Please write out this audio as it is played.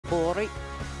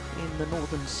the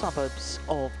northern suburbs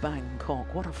of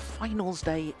Bangkok. What a finals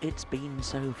day it's been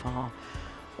so far.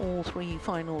 All three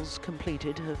finals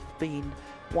completed have been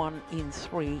won in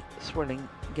 3 thrilling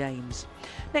games.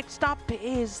 Next up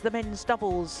is the men's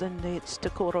doubles, and it's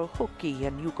Takuro Hoki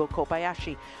and Yugo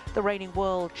Kobayashi, the reigning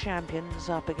world champions,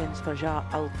 up against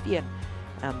Alfian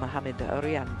and Mohamed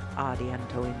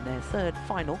Ardianto in their third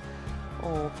final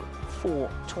of 4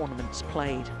 tournaments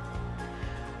played.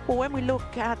 Well, when we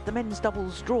look at the men's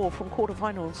doubles draw from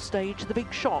quarterfinal stage, the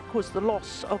big shock was the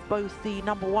loss of both the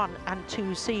number 1 and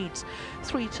 2 seeds.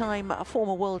 3-time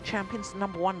former world champions, the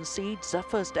number 1 seeds,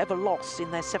 first ever loss in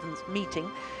their 7th meeting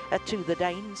to the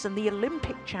Danes, and the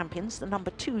Olympic champions, the number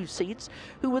 2 seeds,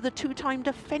 who were the 2-time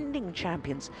defending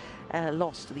champions,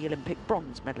 lost to the Olympic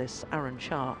bronze medalists Aaron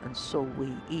Shah and So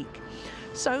Wee Eek.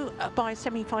 So by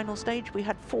semi-final stage, we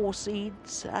had 4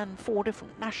 seeds and 4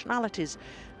 different nationalities,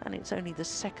 and it's only the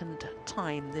 2nd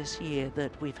time this year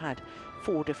that we've had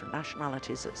 4 different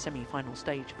nationalities at semi-final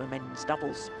stage for men's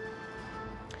doubles.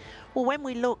 Well, when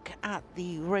we look at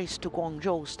the race to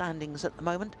Guangzhou standings at the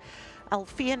moment,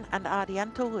 Alfian and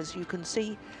Ardianto, as you can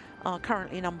see, are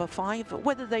currently number 5.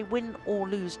 Whether they win or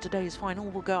lose today's final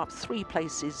will go up 3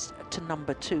 places to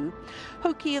number 2.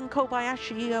 Hoki and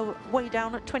Kobayashi are way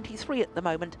down at 23 at the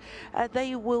moment.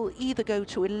 They will either go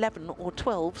to 11 or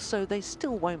 12, so they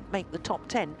still won't make the top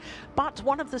 10. But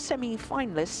one of the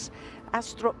semi-finalists,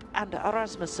 Astrup and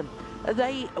Rasmussen,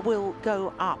 they will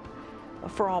go up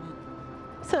from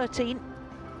 13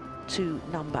 to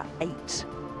number 8.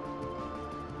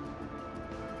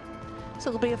 So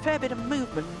there'll be a fair bit of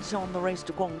movement on the race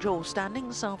to Guangzhou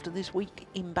standings after this week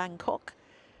in Bangkok.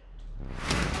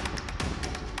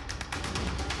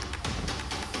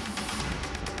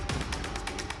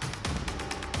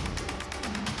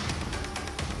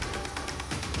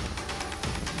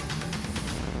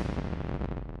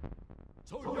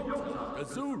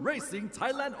 GAZOO Racing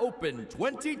Thailand Open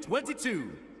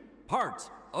 2022, part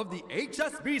of the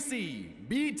HSBC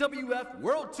BWF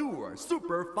World Tour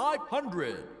Super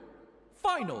 500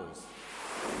 Finals.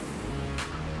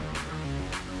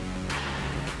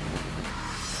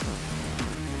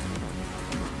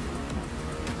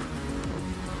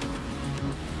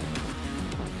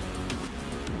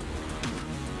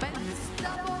 Men's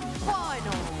double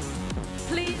final.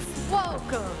 Please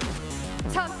welcome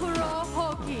Takuro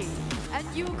Hoki and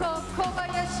Yugo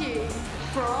Kobayashi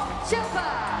from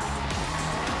Japan.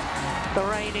 The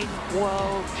reigning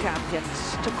world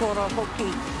champions, Takuro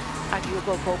Hoki and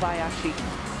Yugo Kobayashi,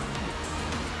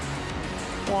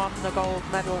 won the gold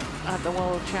medal at the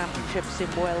World Championships in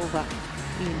Huelva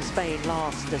in Spain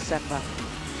last December.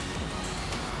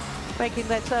 Making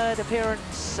their 3rd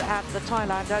appearance at the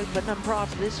Thailand Open, and prior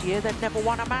to this year they'd never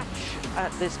won a match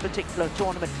at this particular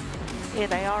tournament. Here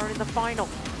they are in the final.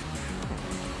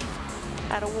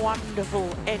 Had a wonderful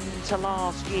end to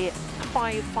last year.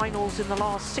 5 finals in the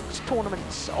last 6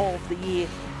 tournaments of the year,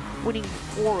 winning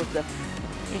 4 of them,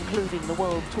 including the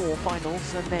World Tour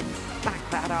finals, and then back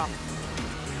that up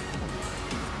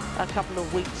a couple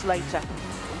of weeks later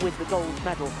with the gold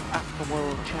medal at the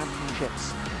World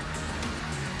Championships.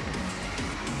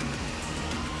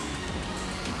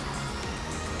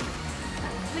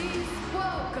 Please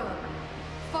welcome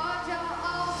Fajar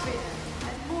Alfian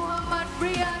and Muhammad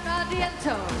Rian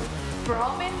Ardianto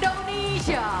from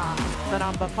Indonesia. The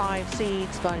number 5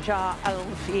 seeds, Fajar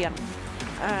Alfian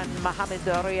and Mohamed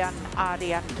Rian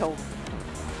Ardianto.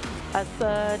 A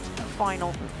 3rd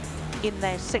final in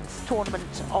their 6th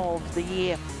tournament of the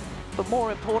year. But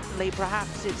more importantly,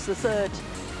 perhaps it's the 3rd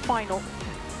final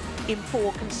in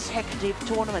 4 consecutive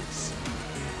tournaments.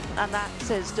 And that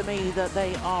says to me that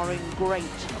they are in great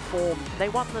form. They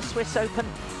won the Swiss Open,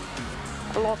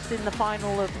 lost in the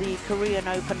final of the Korean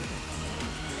Open,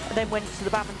 and then went to the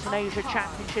Badminton Asia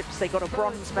Championships. They got a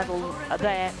bronze medal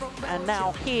there, and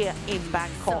now here in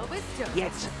Bangkok,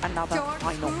 yet another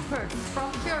final.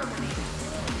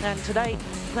 And today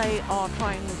they are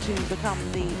trying to become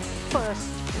the first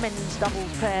men's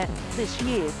doubles pair this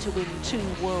year to win 2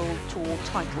 World Tour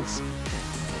titles.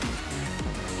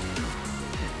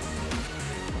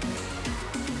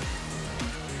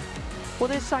 Well,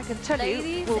 this, I can tell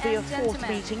you, will be a 4th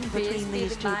meeting between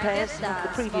these 2 pairs. Of the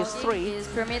previous 3,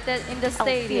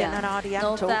 Alfian and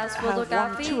Ardianto have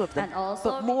won 2 of them.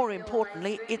 But more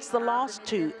importantly, it's the last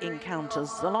 2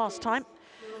 encounters. The last time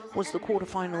was the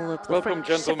quarterfinal of the French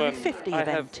 750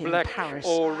 event in Paris.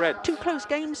 2 close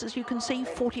games, as you can see,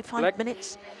 45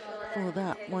 minutes for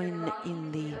that one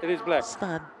in the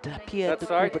Stade Pierre de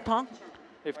Coubertin.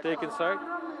 If taken side,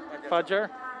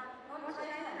 Fajar.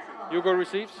 Yugo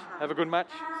receives. Have a good match.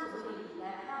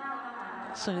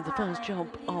 So the first job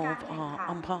of our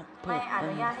umpire,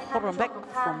 Horenbeck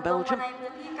from Belgium.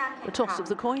 The toss of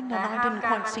the coin, and I didn't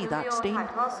quite see that, Steen. No,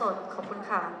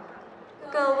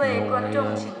 I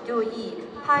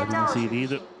didn't see it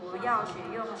either.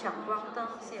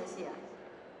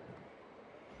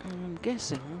 I'm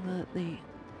guessing that the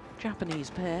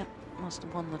Japanese pair must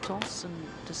have won the toss and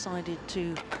decided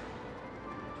to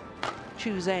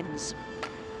choose ends.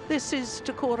 This is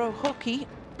Takuro Hoki.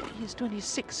 He's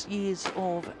 26 years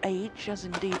of age, as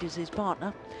indeed is his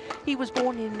partner. He was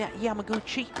born in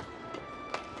Yamaguchi,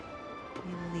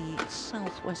 in the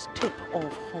southwest tip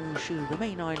of Honshu, the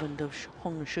main island of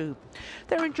Honshu.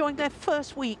 They're enjoying their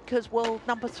first week as world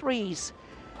number 3s,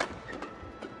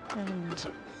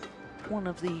 and one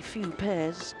of the few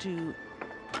pairs to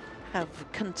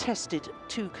have contested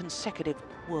 2 consecutive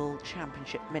World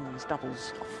Championship men's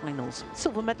doubles finals.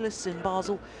 Silver medalists in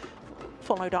Basel,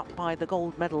 followed up by the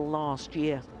gold medal last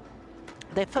year.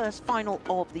 Their first final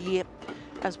of the year,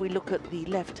 as we look at the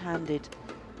left-handed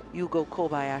Yugo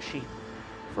Kobayashi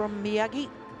from Miyagi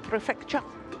Prefecture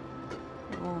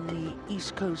on the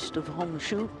east coast of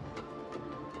Honshu.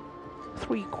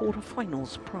 3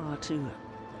 quarter-finals prior to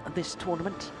this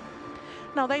tournament.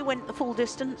 Now, they went the full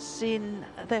distance in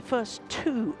their first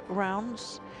 2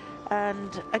 rounds,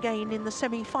 and again in the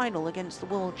semi-final against the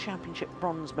World Championship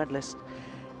bronze medalist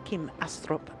Kim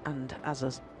Astrup and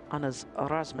Anders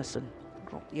Rasmussen.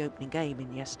 Dropped the opening game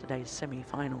in yesterday's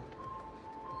semi-final.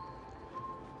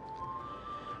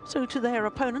 So to their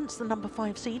opponents, the number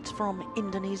 5 seeds from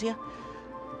Indonesia.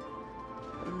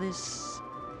 And this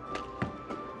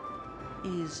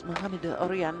is Muhammad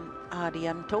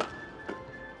Ardianto,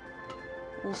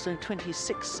 also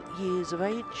 26 years of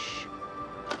age,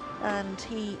 and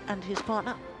he and his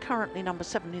partner, currently number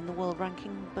 7 in the world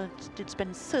ranking, but did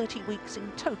spend 30 weeks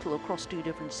in total across 2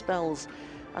 different spells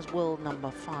as world number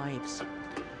 5s.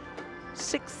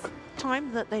 6th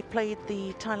time that they played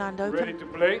the Thailand Open. Ready to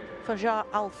play? Fajar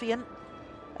Alfian,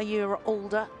 a year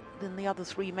older than the other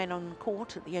 3 men on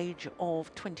court at the age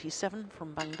of 27,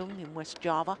 from Bandung in West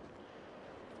Java.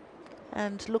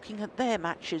 And looking at their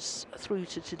matches through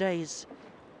to today's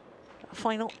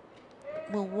final,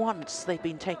 well, once they've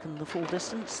been taken the full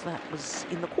distance, that was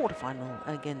in the quarterfinal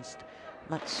against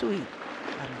Matsui and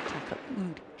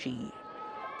Takauchi.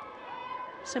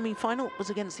 Semi-final was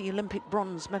against the Olympic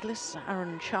bronze medalists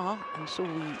Aaron Cha and Sui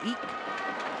Ik,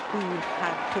 who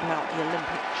had put out the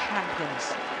Olympic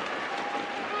champions,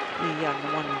 the young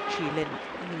Wan Chi-lin,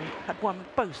 who had won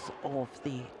both of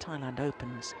the Thailand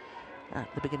Opens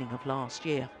at the beginning of last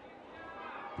year.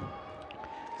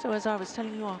 So as I was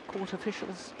telling you, our court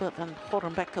officials, Bert van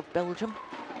Horenbeck of Belgium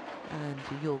and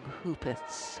Jörg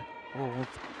Hupets of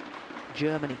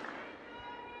Germany.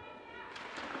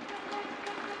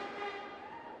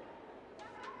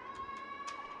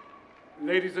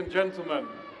 Ladies and gentlemen,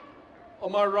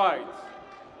 on my right,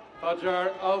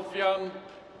 Fajar Alfian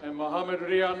and Mohamed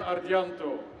Rian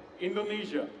Ardianto,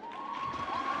 Indonesia.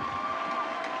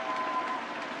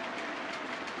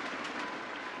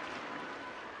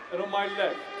 And on my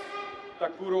left,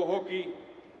 Takuro Hoki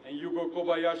and Yugo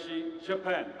Kobayashi,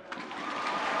 Japan.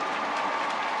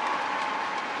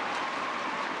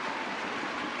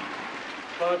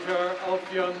 Fajar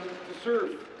Alfian to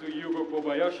serve to Yugo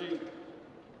Kobayashi.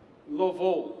 Love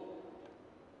all.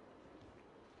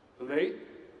 Play.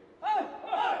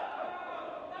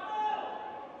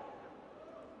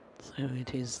 So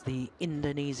it is the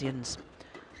Indonesians,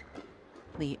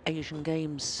 the Asian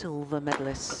Games silver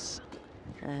medalists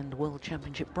and World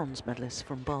Championship bronze medalists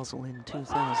from Basel in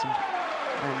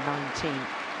 2019,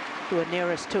 who are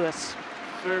nearest to us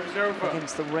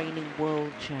against the reigning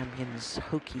world champions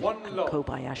Hoki and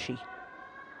Kobayashi.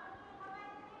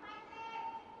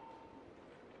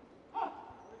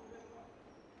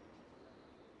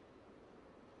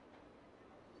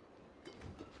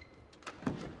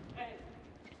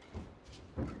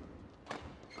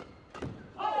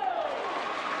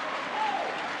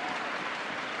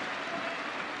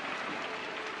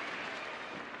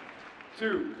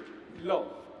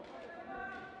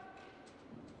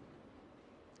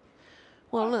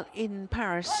 Well, look, in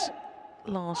Paris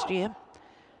last year,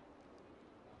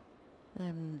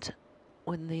 and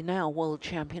when the now world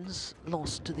champions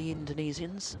lost to the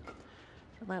Indonesians,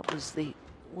 that was the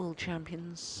world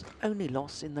champions' only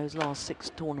loss in those last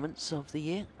 6 tournaments of the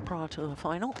year prior to a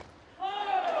final.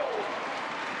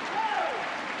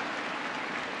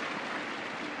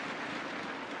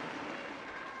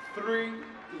 Three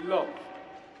love.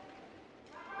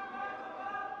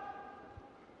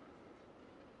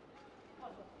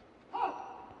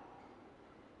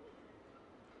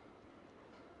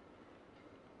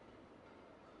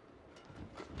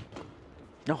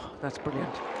 Oh, that's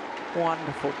brilliant.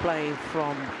 Wonderful play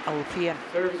from Alfian.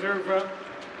 Serve,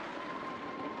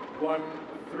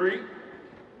 1-3.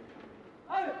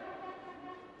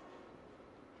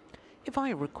 If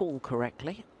I recall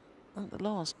correctly, at the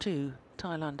last two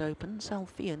Thailand Opens,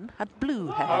 Alfian had blue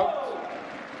hair. Out.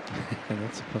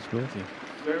 That's a possibility.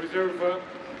 Serve,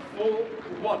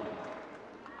 4-1.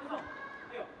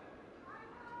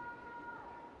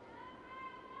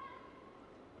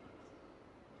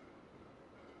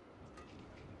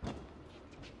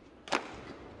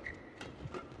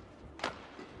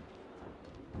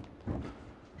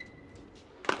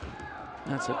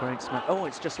 That's a great smash. Oh,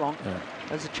 it's just long. Yeah.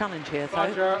 There's a challenge here, though,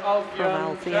 Alfian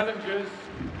from Alfian. challenges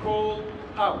call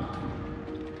out.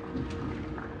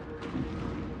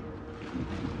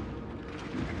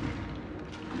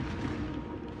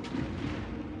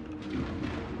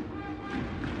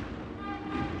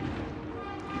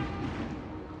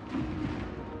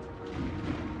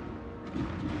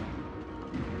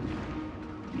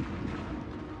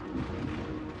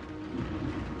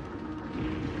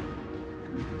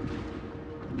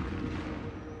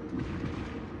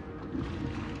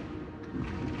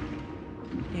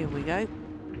 Here we go.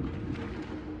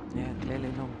 Yeah,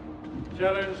 clearly long.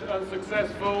 Challenge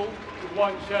unsuccessful.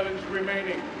 One challenge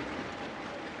remaining.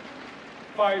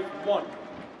 5-1.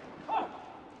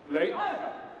 Late.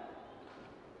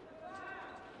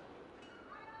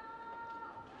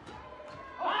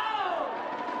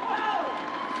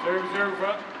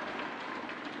 Serve.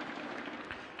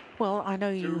 Well, I know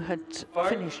you had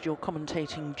finished your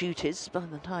commentating duties by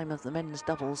the time of the men's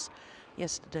doubles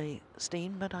yesterday,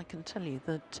 Steen, but I can tell you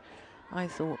that I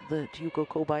thought that Yugo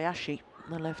Kobayashi,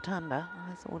 the left-hander,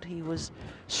 I thought he was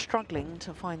struggling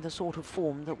to find the sort of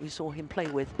form that we saw him play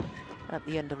with at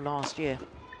the end of last year.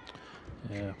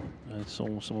 Yeah, I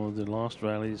saw some of the last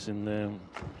rallies in the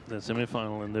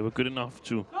semi-final, and they were good enough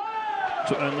to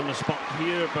earn them a spot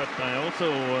here. But I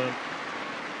also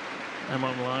am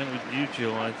on line with you,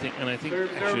 Jill. I think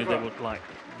actually they would like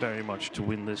very much to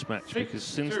win this match, because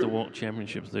since the World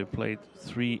Championships they've played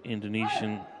three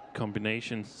different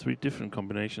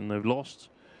combinations. They've lost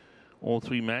all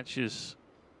three matches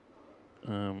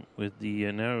with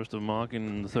the narrowest of margin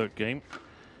in the third game.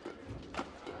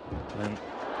 And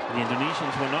the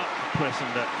Indonesians were not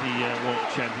present at the World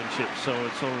Championships, so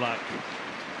it's sort of like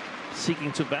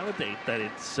seeking to validate that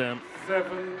it's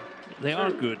they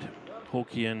are good,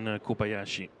 Hoki and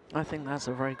Kobayashi. I think that's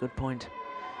a very good point,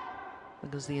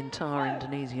 because the entire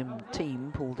Indonesian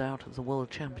team pulled out of the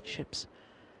World Championships.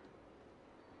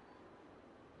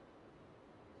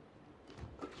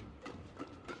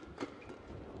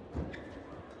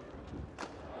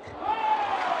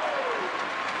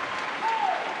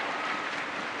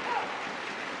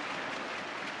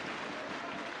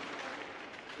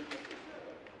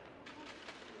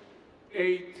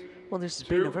 Well, this has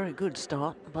been a very good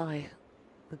start by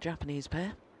the Japanese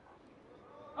pair.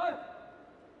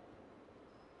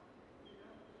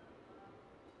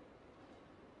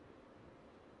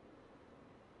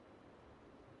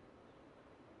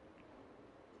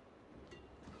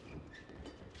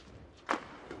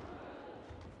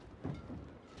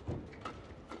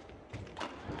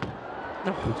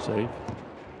 Good save.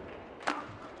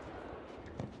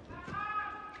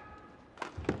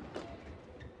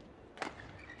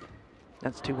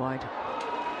 That's too wide.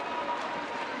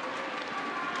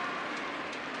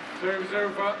 Serves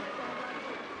over.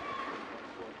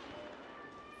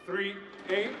 3-8.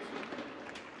 Well,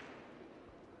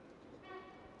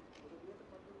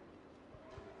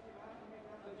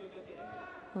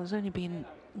 there's only been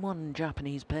one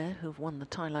Japanese pair who've won the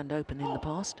Thailand Open in the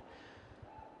past,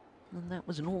 and that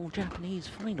was an all-Japanese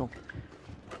final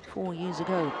 4 years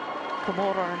ago.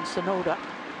 Komura and Sonoda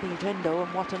beat Endo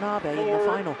and Watanabe in the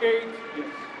final. 4-8. Yes.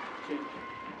 Change.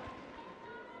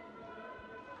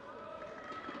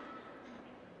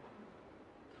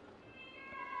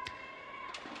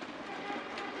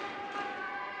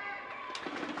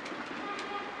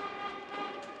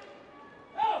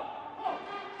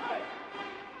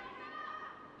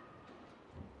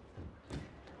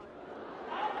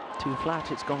 Too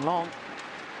flat, it's gone long.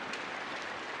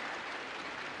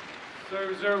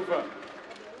 Serves over.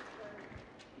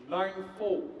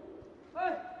 9-4.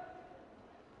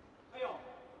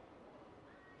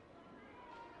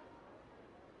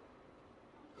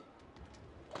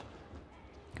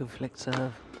 Good flick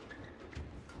serve.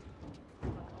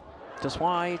 Just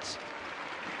wide.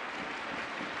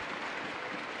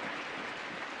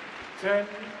 10-4.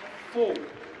 Well,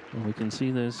 we can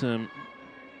see there's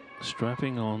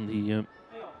strapping on the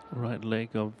right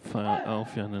leg of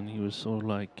Alfian, and he was sort of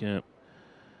like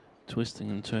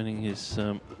twisting and turning his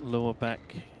lower back.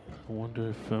 I wonder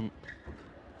if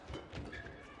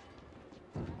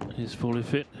he's fully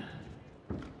fit.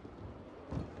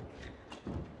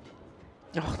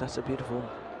 Oh, that's a beautiful.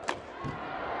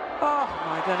 Oh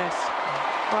my goodness.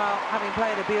 Well, having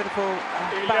played a beautiful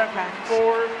backhand,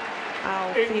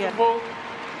 Alfian,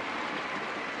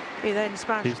 he then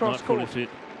smashed cross court. He's not fully fit.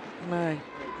 No,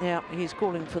 yeah, he's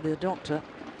calling for the doctor.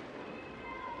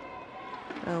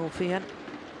 Alfian.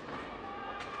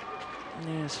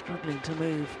 Yeah, struggling to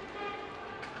move.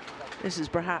 This is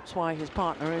perhaps why his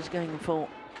partner is going for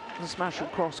the smash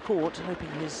across court,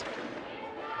 hoping his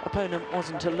opponent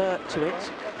wasn't alert to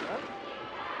it.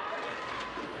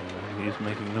 He's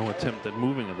making no attempt at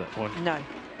moving at that one. No.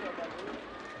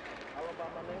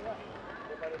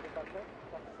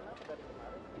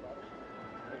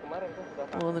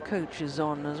 Well, the coach is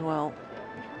on as well.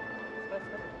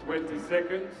 20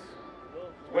 seconds.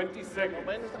 20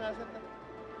 seconds.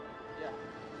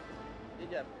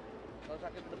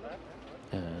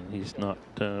 And he's not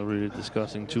really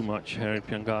discussing too much. Harry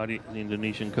Piangadi, the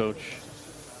Indonesian coach,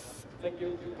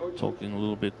 talking a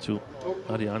little bit to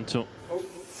Ardianto.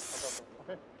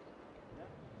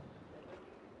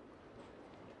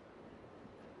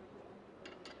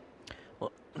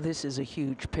 Well, this is a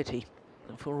huge pity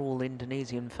for all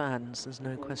Indonesian fans. There's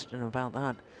no question about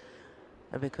that.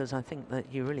 Because I think that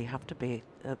you really have to be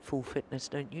at full fitness,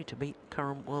 don't you, to beat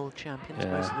current world champions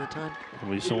most of the time.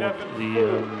 We saw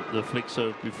the flick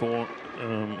serve before.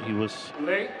 He was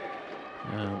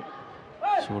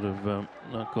sort of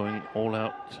not going all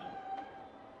out.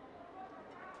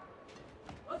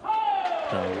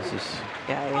 No, this is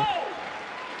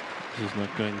this is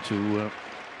not going to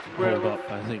hold up,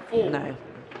 I think. No.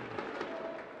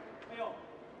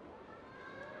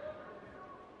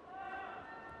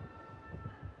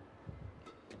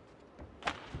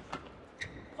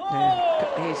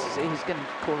 He's going to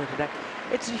call it a day.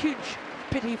 It's a huge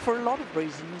pity for a lot of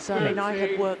reasons. I mean, I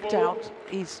had worked out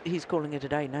he's calling it a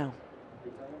day now.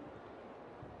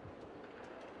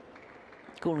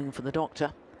 Calling for the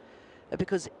doctor.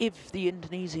 Because if the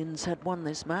Indonesians had won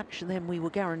this match, then we were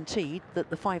guaranteed that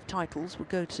the 5 titles would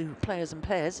go to players and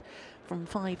pairs from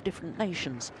 5 different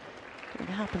nations. It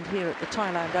happened here at the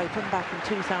Thailand Open back in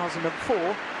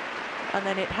 2004, and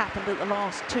then it happened at the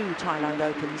last 2 Thailand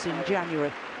Opens in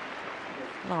January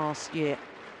last year.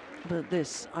 But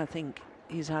this, I think,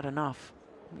 he's had enough.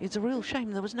 It's a real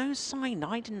shame. There was no sign,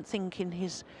 I didn't think, in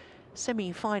his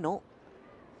semi-final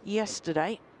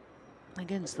yesterday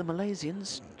against the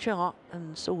Malaysians, Cha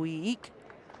and Soeik.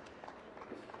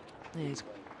 He's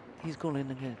calling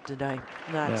again today.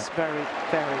 That's very,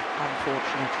 very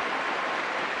unfortunate.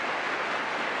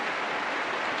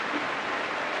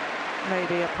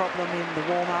 Maybe a problem in the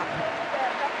warm-up.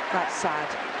 That's sad.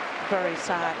 Very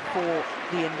sad for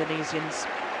the Indonesians.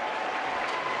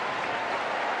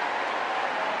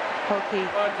 Hoki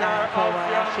and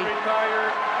Kobayashi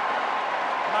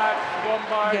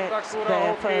gets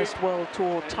their first World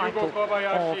Tour title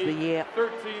of the year.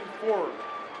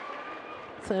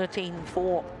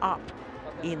 13-4 up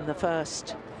in the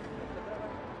first.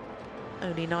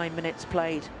 Only 9 minutes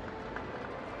played.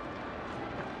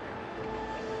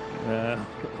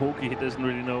 Hoki doesn't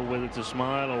really know whether to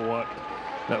smile or what.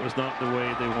 That was not the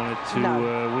way they wanted to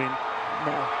win.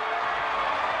 No.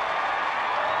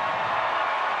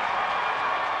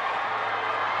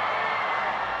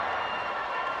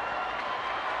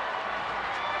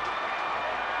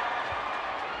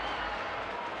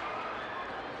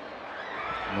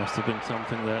 Must have been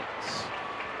something that's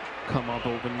come up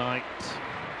overnight.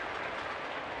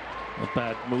 A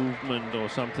bad movement or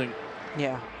something.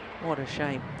 Yeah, what a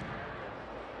shame.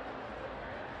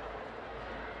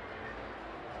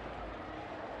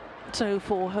 So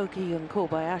for Hoki and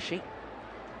Kobayashi,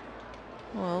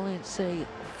 well, it's a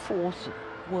 4th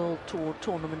World Tour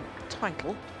tournament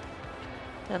title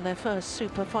and their first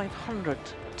Super 500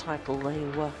 title. They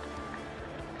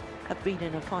have been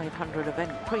in a 500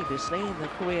 event previously in the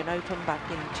Korean Open back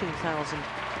in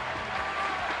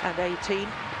 2018.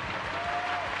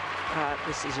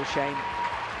 This is a shame.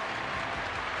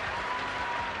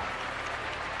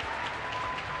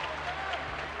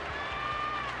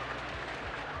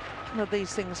 But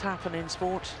these things happen in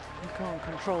sport. You can't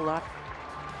control that.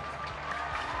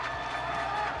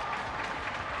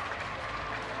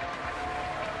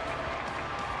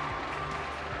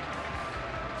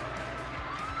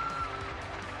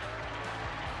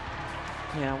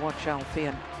 Yeah, watch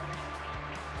Alfian.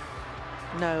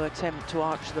 No attempt to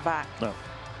arch the back. No.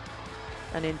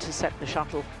 And intercept the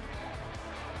shuttle.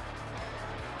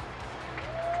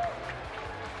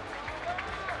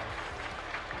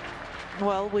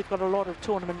 Well, we've got a lot of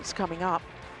tournaments coming up.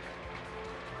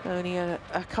 Only a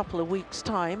couple of weeks'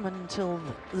 time until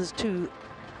there's 2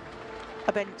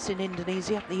 events in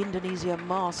Indonesia. The Indonesia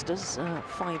Masters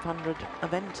 500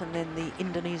 event, and then the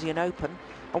Indonesian Open,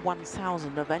 a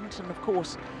 1,000 event. And of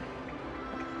course,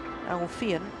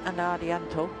 Alfian and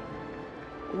Ardianto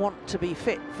want to be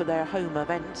fit for their home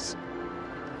events.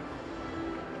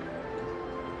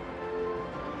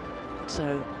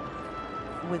 So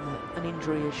with an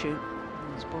injury issue,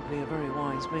 it's probably a very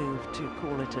wise move to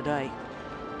call it a day.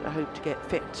 I hope to get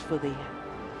fit for the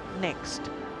next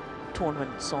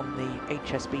tournaments on the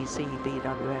HSBC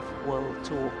BWF World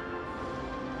Tour.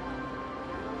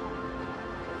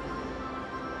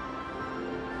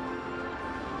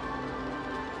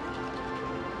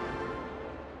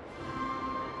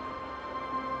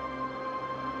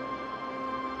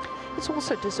 It's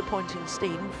also disappointing,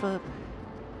 Steen, for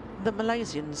the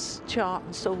Malaysians, Chart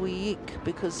and Sowiik,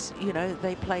 because, you know,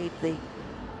 they played the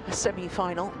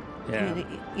semi-final. Yeah.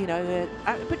 You know,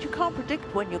 but you can't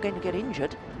predict when you're going to get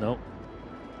injured. No.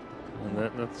 And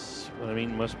that's what I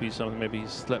mean. Must be something. Maybe he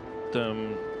slept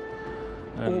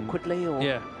awkwardly, or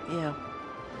yeah.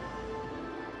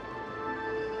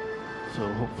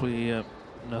 So hopefully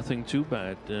nothing too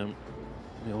bad. We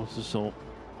also saw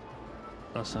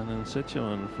Ahsan and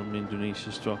Setioan from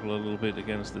Indonesia struggle a little bit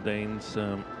against the Danes.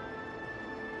 And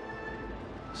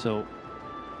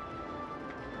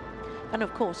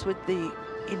of course, with the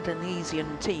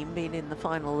Indonesian team being in the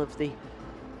final of the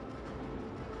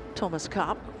Thomas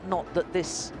Cup, not that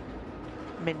this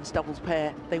men's doubles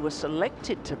pair, they were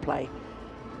selected to play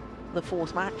the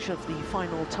 4th match of the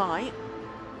final tie,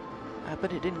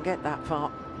 but it didn't get that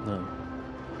far. No.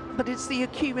 But it's the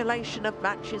accumulation of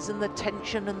matches and the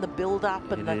tension and the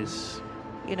build-up, and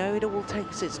you know, it all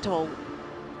takes its toll.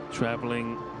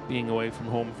 Traveling, being away from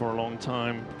home for a long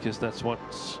time, because that's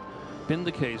what's been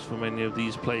the case for many of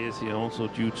these players here, also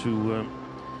due to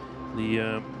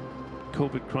the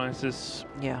COVID crisis.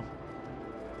 Yeah.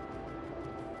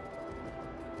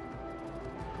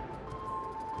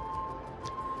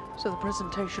 So the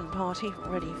presentation party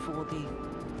ready for the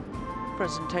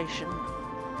presentation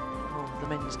of the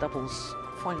men's doubles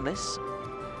finalists.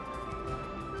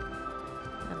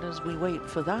 And as we wait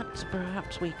for that,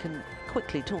 perhaps we can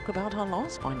quickly talk about our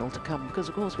last final to come, because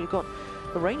of course we've got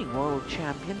the reigning world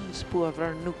champions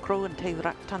Puavar Nukro and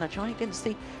Teirak Tanachai against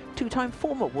the 2-time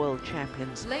former world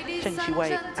champions Chen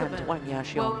Shiwei and Wang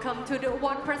Yaxiong. Welcome to the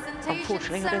award presentation.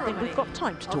 Unfortunately, I don't think we've got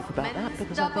time to talk about that,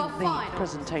 because I think the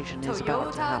presentation is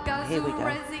about to happen. Here we go.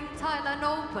 Racing Thailand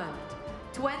Open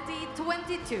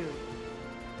 2022.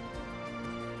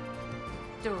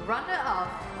 The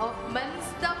runner-up of men's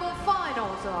double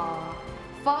finals are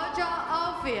Fajar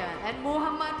Alfian and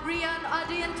Muhammad Rian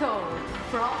Ardianto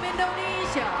from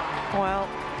Indonesia. Well,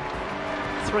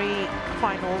 3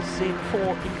 finals in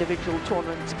 4 individual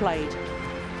tournaments played.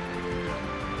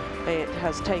 It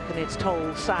has taken its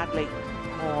toll, sadly,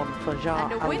 on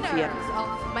Fajar And the winners Alfian.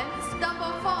 of men's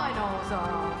double finals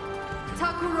are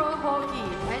Takuro Hoki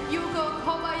and Yugo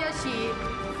Kobayashi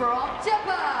from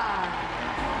Japan.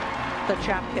 The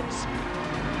champions,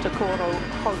 Takuro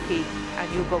Hoki and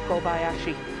Yugo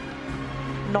Kobayashi.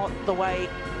 Not the way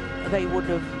they would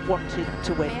have wanted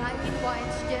to win. May I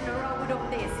invite General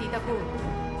Udongde Sitabun,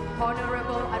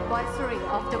 Honorable Advisory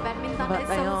of the Badminton But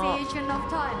they are Association of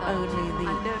Thailand, only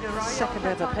under the royal 2nd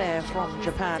ever pair patronage from of His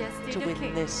Japan Majesty to the win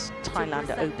King, this to Thailand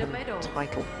present the Open medals.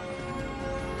 title.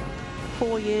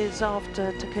 4 years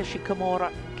after Takeshi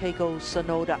Kimura, Keigo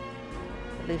Sonoda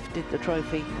lifted the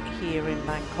trophy here in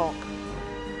Bangkok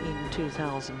in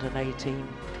 2018.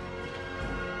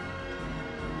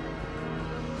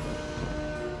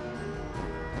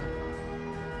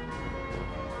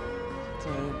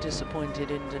 So disappointed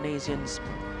Indonesians,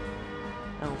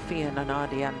 Alfian and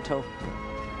Ardianto.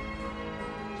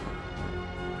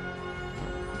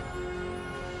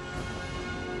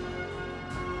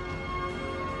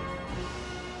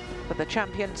 But the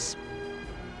champions,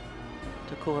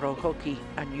 Takuro Hoki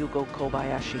and Yugo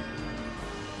Kobayashi.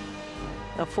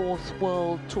 A 4th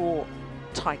World Tour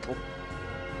title.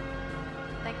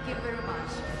 Thank you very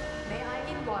much. May I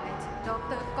invite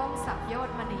Dr. Kongsak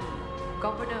Yodmani,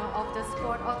 Governor of the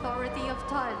Sport Authority of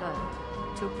Thailand,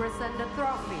 to present the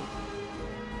trophy.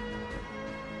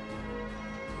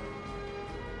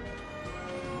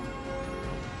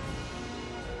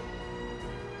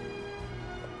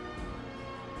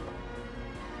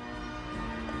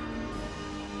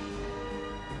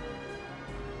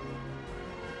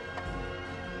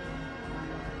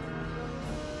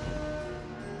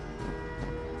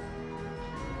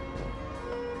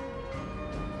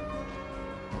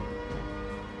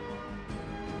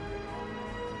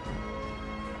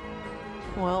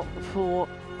 Well, for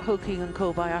Hoki and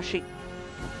Kobayashi,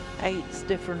 8th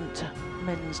different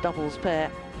men's doubles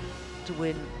pair to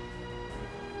win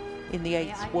in the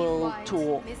 8th World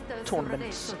Tour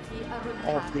tournaments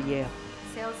of the year.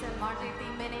 Sales and Marketing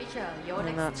Manager,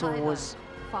 And that's always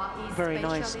very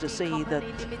nice to see that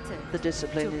the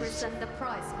discipline is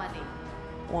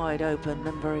wide open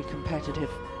and very competitive.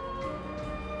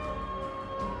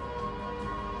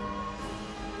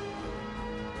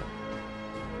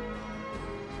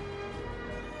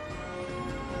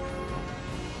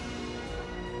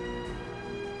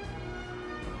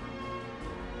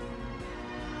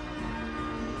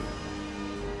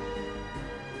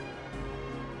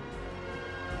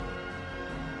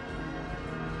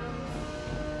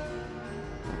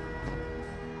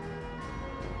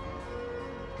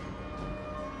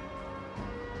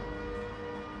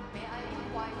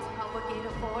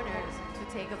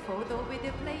 Take a photo with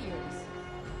the players.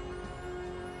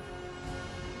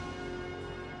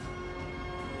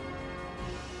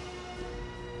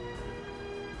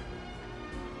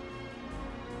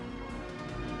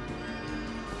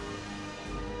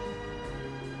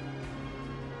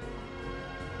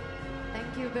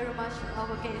 Thank you very much,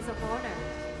 our guests of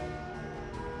honor.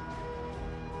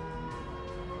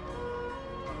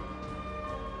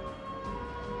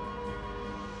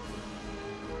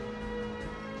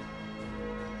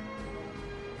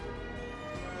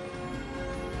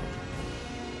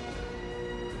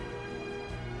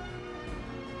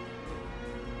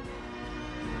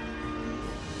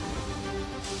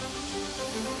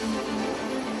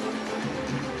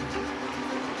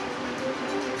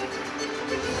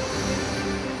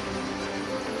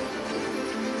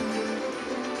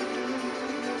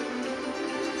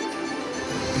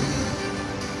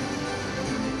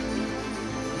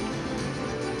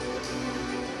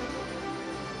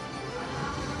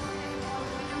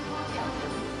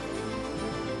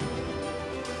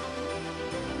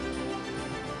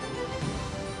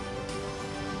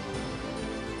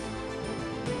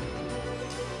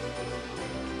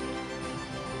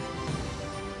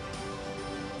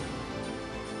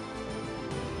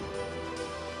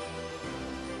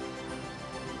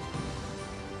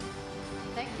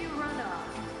 Thank you, runner.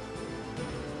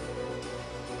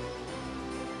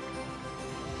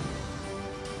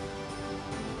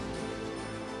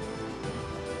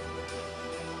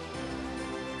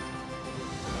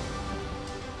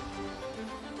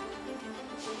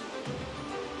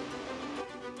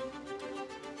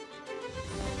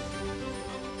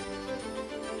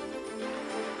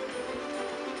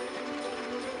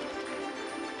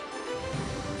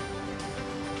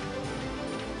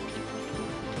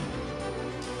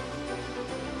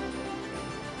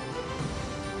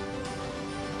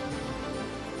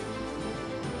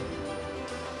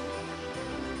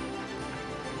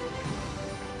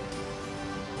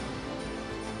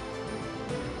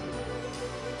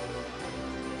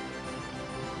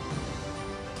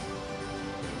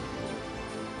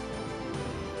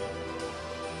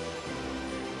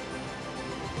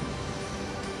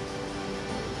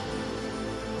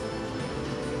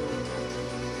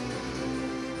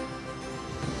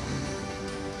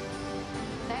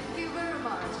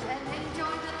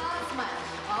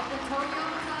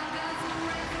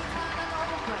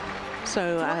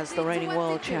 So as the reigning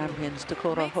world champions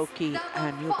Takura Hoki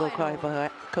and Yugo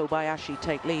Kobayashi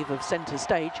take leave of centre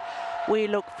stage, we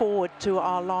look forward to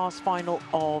our last final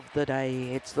of the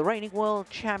day. It's the reigning world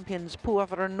champions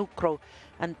Puavaranukroh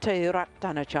and Teurat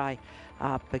Tanachai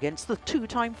up against the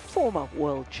two-time former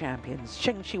world champions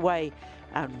Cheng Shiwei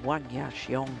and Wang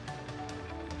Yaxiong.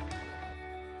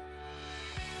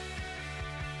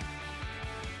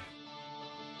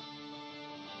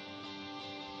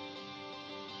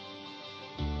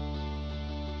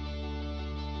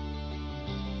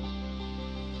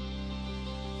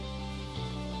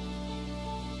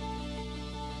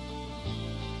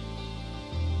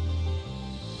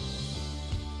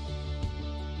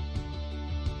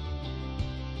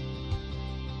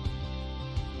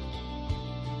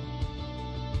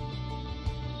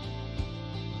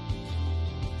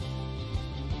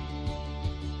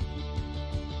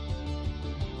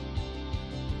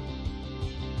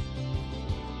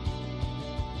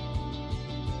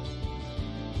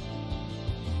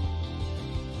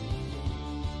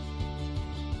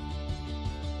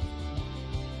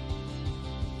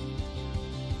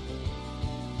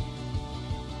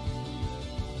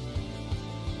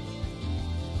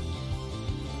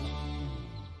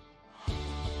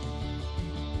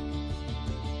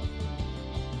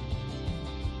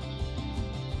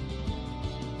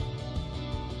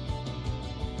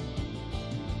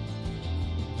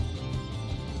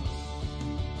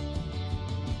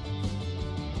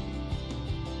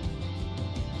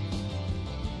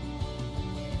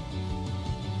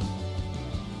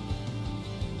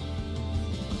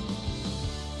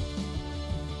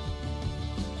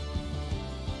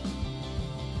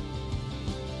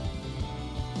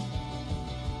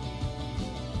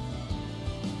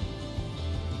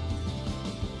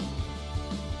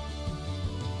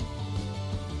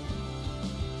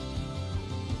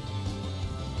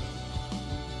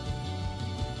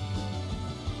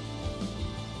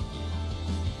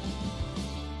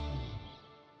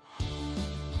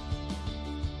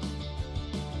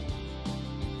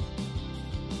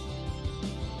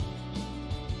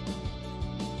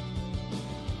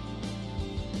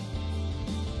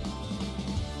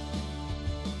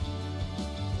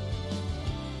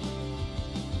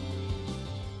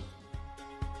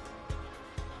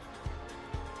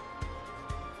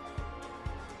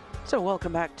 So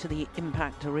welcome back to the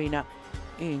Impact Arena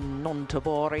in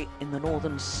Nonthaburi in the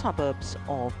northern suburbs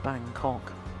of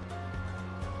Bangkok.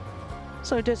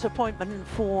 So disappointment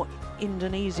for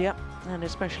Indonesia, and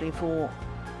especially for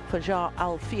Fajar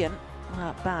Alfian,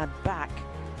 that bad back,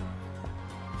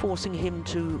 forcing him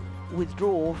to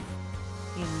withdraw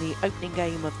in the opening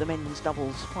game of the men's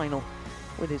doubles final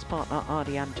with his partner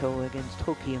Ardianto against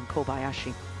Hoki and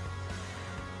Kobayashi.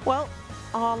 Well,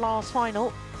 our last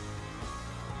final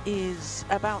is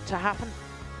about to happen,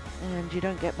 and you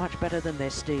don't get much better than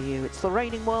this, do you? It's the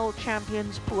reigning world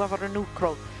champions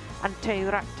Puavaranukroh and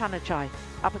Teurak Tanachai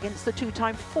up against the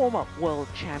two-time former world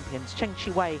champions Cheng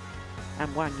Chi-wei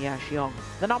and Wang Yaxiong,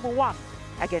 the number 1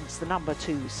 against the number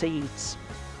 2 seeds.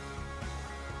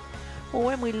 Well,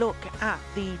 when we look at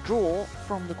the draw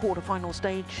from the quarter-final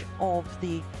stage of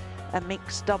the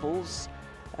mixed doubles,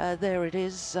 there it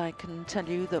is. I can tell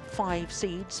you that 5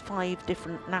 seeds, 5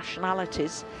 different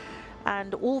nationalities,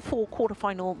 and all 4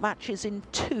 quarter-final matches in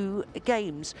 2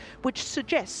 games, which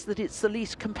suggests that it's the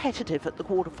least competitive at the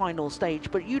quarter-final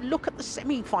stage. But you look at the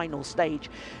semi-final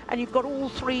stage, and you've got all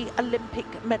 3 Olympic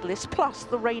medalists, plus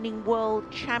the reigning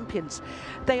world champions.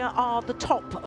 They are the top